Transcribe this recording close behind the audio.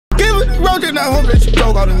don't just not hope that you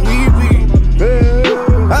broke all the weed.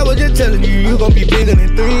 I was just telling you, you gon' be bigger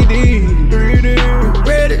than 3D.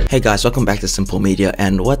 Ready? Hey guys, welcome back to Simple Media,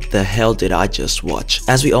 and what the hell did I just watch?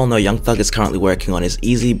 As we all know, Young Thug is currently working on his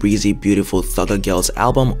Easy Breezy Beautiful Thugger Girls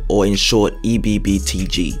album, or in short,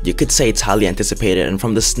 E.B.B.T.G. You could say it's highly anticipated, and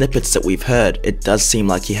from the snippets that we've heard, it does seem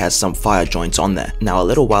like he has some fire joints on there. Now, a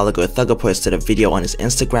little while ago, Thugger posted a video on his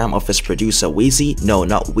Instagram of his producer Wheezy. No,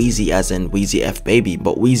 not Wheezy as in Weezy F Baby,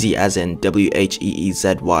 but Wheezy as in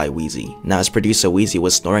W-H-E-E-Z-Y Wheezy. Now, his producer Wheezy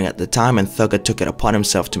was snoring at the time, and Thugger took it upon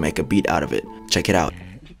himself to make a beat out of it. Check it out.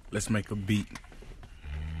 Let's make a beat.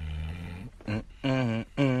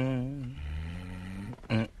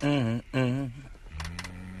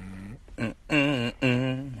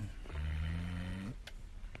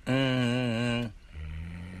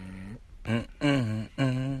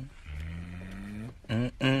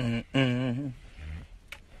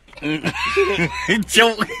 He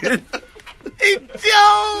choked. He choked.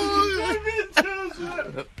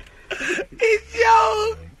 He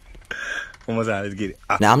choked. One more time, let's get it.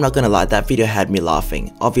 Now, I'm not gonna lie, that video had me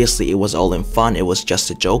laughing. Obviously, it was all in fun, it was just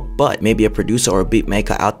a joke, but maybe a producer or a beat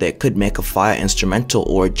maker out there could make a fire instrumental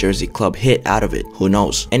or a Jersey Club hit out of it. Who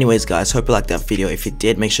knows? Anyways guys, hope you liked that video. If you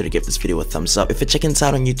did, make sure to give this video a thumbs up. If you're checking us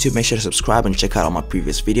out on YouTube, make sure to subscribe and check out all my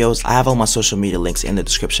previous videos. I have all my social media links in the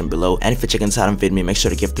description below. And if you're checking us out on VidMe, make sure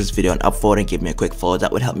to give this video an upvote and give me a quick follow.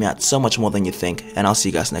 That would help me out so much more than you think. And I'll see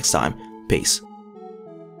you guys next time. Peace.